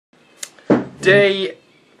Day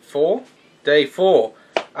 4? Day 4.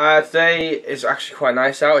 Today is actually quite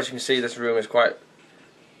nice out. As you can see, this room is quite...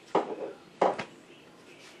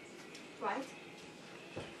 Right.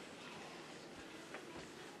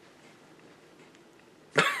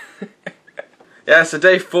 Yeah, so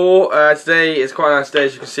day 4. Today is quite a nice day.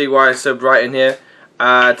 As you can see why it's so bright in here.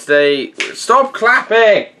 Today... Stop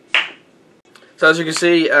clapping! So as you can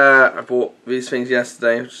see, I bought these things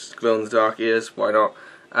yesterday. Just glow in the dark ears. Why not?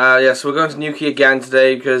 Yeah, so we're going to Newquay again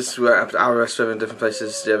today because we were at our restaurant in different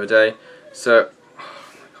places the other day. So, oh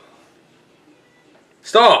my God.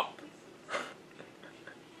 Stop!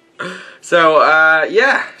 So,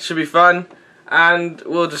 yeah, should be fun, and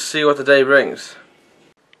we'll just see what the day brings.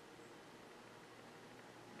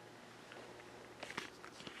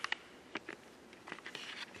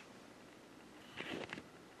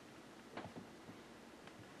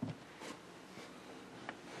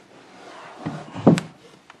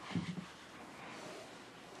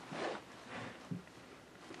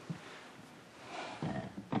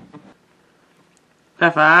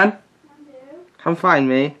 Stefan, come find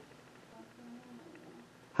me.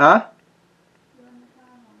 Huh?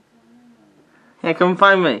 Yeah, come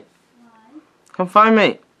find me. Come find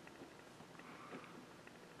me.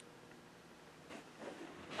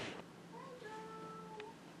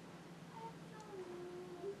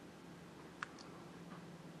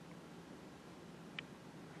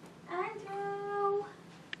 Andrew!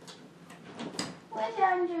 Where's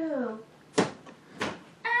Andrew?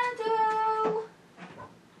 Andrew!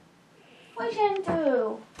 Where's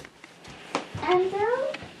Andrew? Andrew?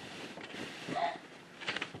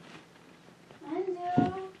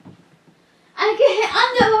 Andrew? I can hear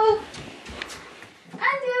Andrew!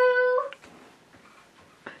 Andrew!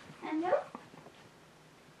 Andrew?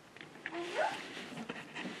 Andrew?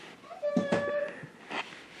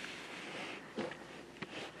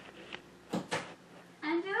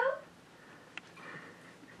 Andrew?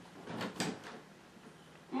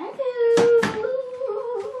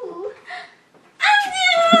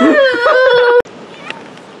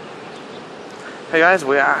 Hey guys,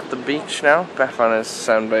 we're at the beach now. Bethan is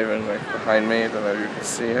sunbathing like behind me. I don't know if you can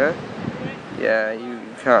see her. Yeah, you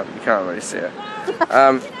can't really see her.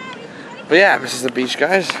 But yeah, this is the beach,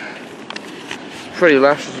 guys. It's pretty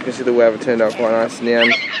lush. As you can see, the weather turned out quite nice in the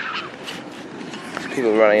end.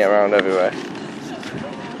 People running around everywhere.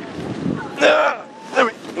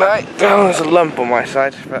 There's a lump on my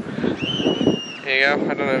side, but here you go.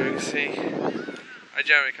 I don't know if you can see. I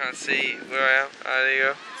generally can't see where I am. There you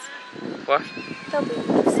go. What? So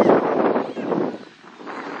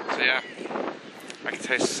yeah, I can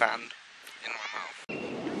taste sand in my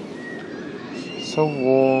mouth. So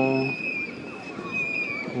warm,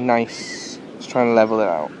 nice. Just trying to level it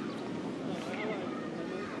out.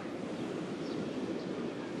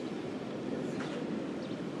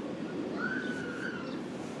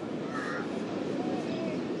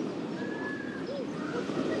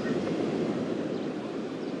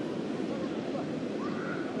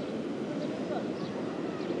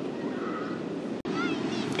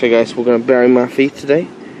 Okay guys, we're going to bury my feet today.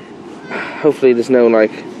 Hopefully there's no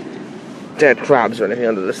like dead crabs or anything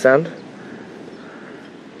under the sand.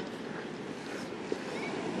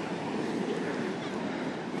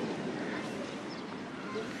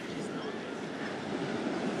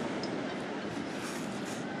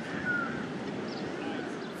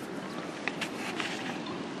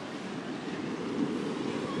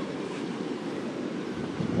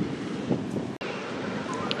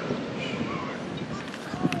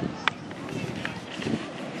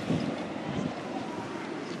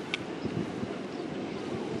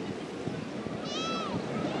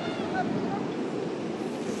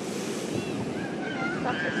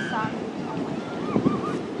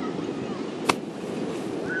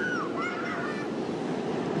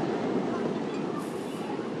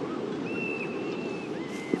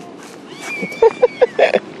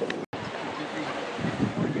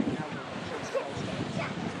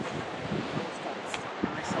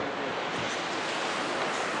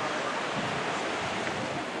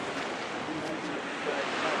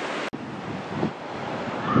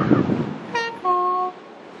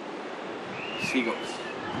 Seagulls.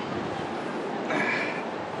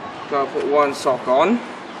 Gotta put one sock on.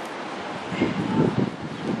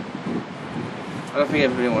 I don't think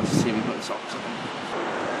everybody wants to see me put socks on.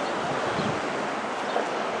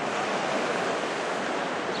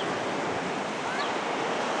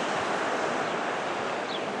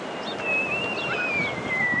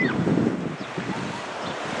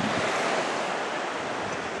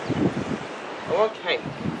 Okay. Okay.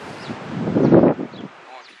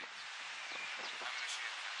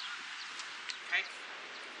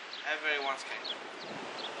 Everybody wants cake.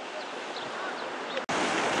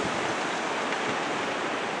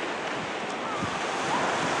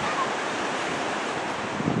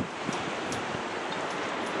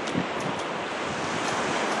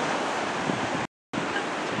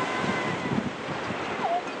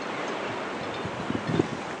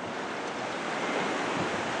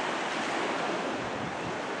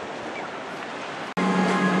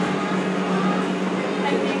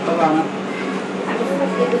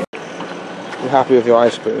 You happy with your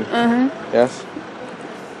ice cream? Yes?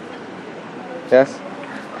 Yes?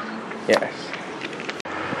 Yes.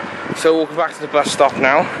 So we'll go back to the bus stop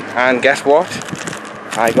now, and guess what?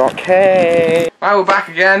 I got cake! Right, we're back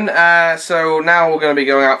again, so now we're going to be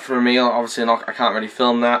going out for a meal. Obviously I can't really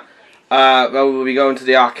film that. But we'll be going to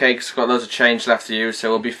the arcade because we've got loads of change left to use,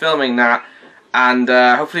 so we'll be filming that. And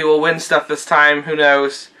hopefully we'll win stuff this time, who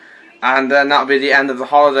knows. And then that'll be the end of the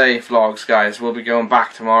holiday vlogs, guys. We'll be going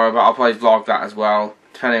back tomorrow, but I'll probably vlog that as well,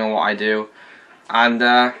 depending on what I do. And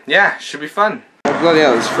yeah, should be fun. Oh, bloody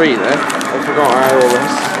hell, it's free there. I forgot I had all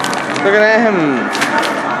this. Look at him!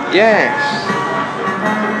 Yes!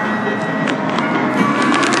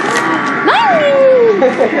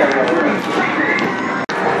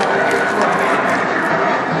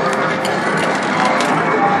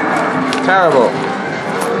 Terrible.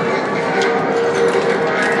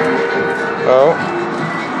 Oh.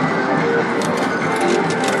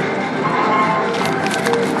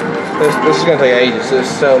 This is going to take ages. There's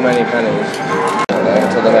so many pennies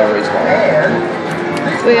until the memory's gone.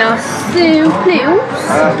 We are so close.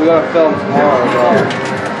 And we're going to film tomorrow as well.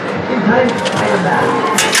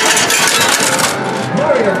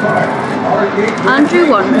 Andrew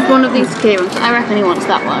wants one of these clearance. I reckon he wants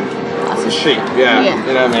that one. That's The sheep, yeah. You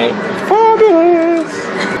know what I mean? Fabulous!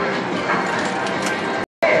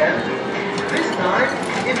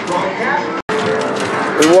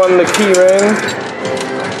 We won the key ring.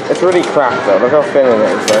 It's really crap though, look how thin it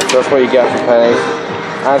is. Like, that's what you get for pennies.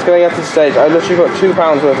 And it's going to get to the stage, I literally got £2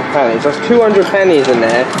 worth of pennies. There's 200 pennies in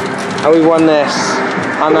there, and we won this.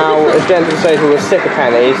 And now it's getting to the stage where we're sick of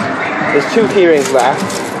pennies. There's 2 key rings left,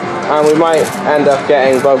 and we might end up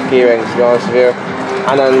getting both key rings, to be honest with you.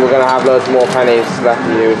 And then we're going to have loads more pennies left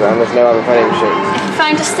to use, and there's no other penny machines. If you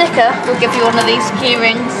find a sticker, we'll give you one of these key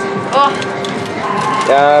rings. Oh.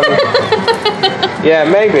 Yeah,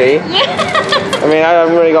 maybe. I mean, I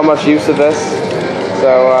haven't really got much use of this,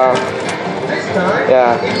 so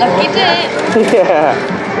yeah. Lucky day. Yeah.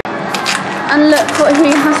 And look what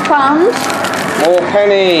he has found. More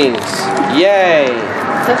pennies! Yay!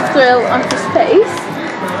 The thrill on his face.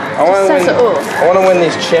 I want to win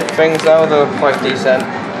these chip things though. They look quite decent.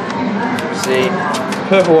 See,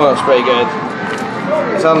 purple one looks pretty good.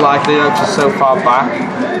 It's unlikely though, because it's so far back.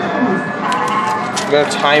 I'm going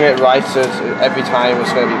to time it right so every time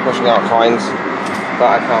it's going to be pushing out coins, but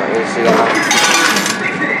I can't really see that.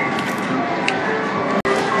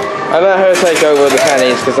 I let her take over the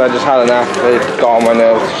pennies because I just had enough. They got on my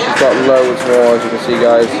nerves. She's got loads more, as you can see,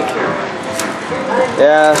 guys.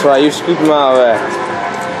 Yeah, that's right. You scoop them out of there.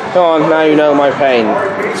 Come on, now you know my pain.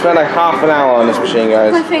 Spent like half an hour on this machine,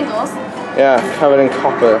 guys. My fingers. Yeah, covered in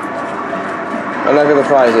copper. And look at the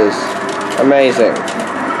prizes. Amazing.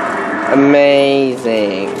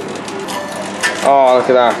 Amazing. Oh, look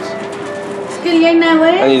at that. It's good you know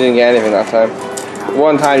it. And you didn't get anything that time.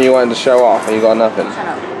 One time you wanted to show off and you got nothing. Shut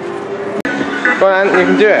up. Go on, you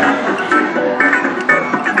can do it.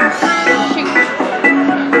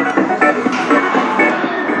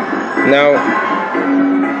 No.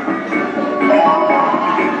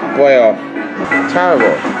 Way off.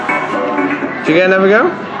 Terrible. Did you get another go?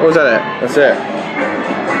 Or was that it? That's it.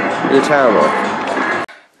 You're terrible.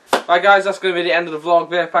 Right guys, that's going to be the end of the vlog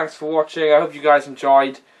there. Thanks for watching. I hope you guys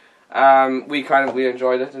enjoyed. We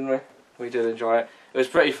enjoyed it, didn't we? We did enjoy it. It was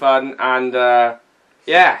pretty fun, and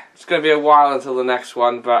yeah, it's going to be a while until the next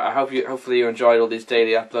one, but I hope hopefully you enjoyed all these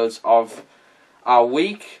daily uploads of our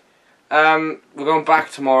week. We're going back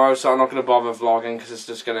tomorrow, so I'm not going to bother vlogging because it's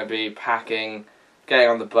just going to be packing, getting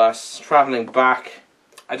on the bus, travelling back.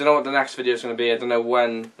 I don't know what the next video is going to be. I don't know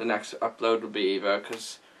when the next upload will be either,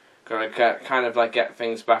 because I'm going to kind of like get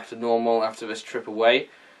things back to normal after this trip away.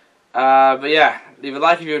 But yeah, leave a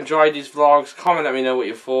like if you enjoyed these vlogs, comment, let me know what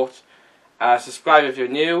you thought, subscribe if you're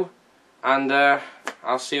new, and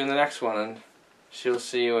I'll see you in the next one, and she'll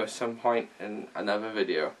see you at some point in another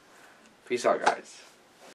video. Peace out, guys.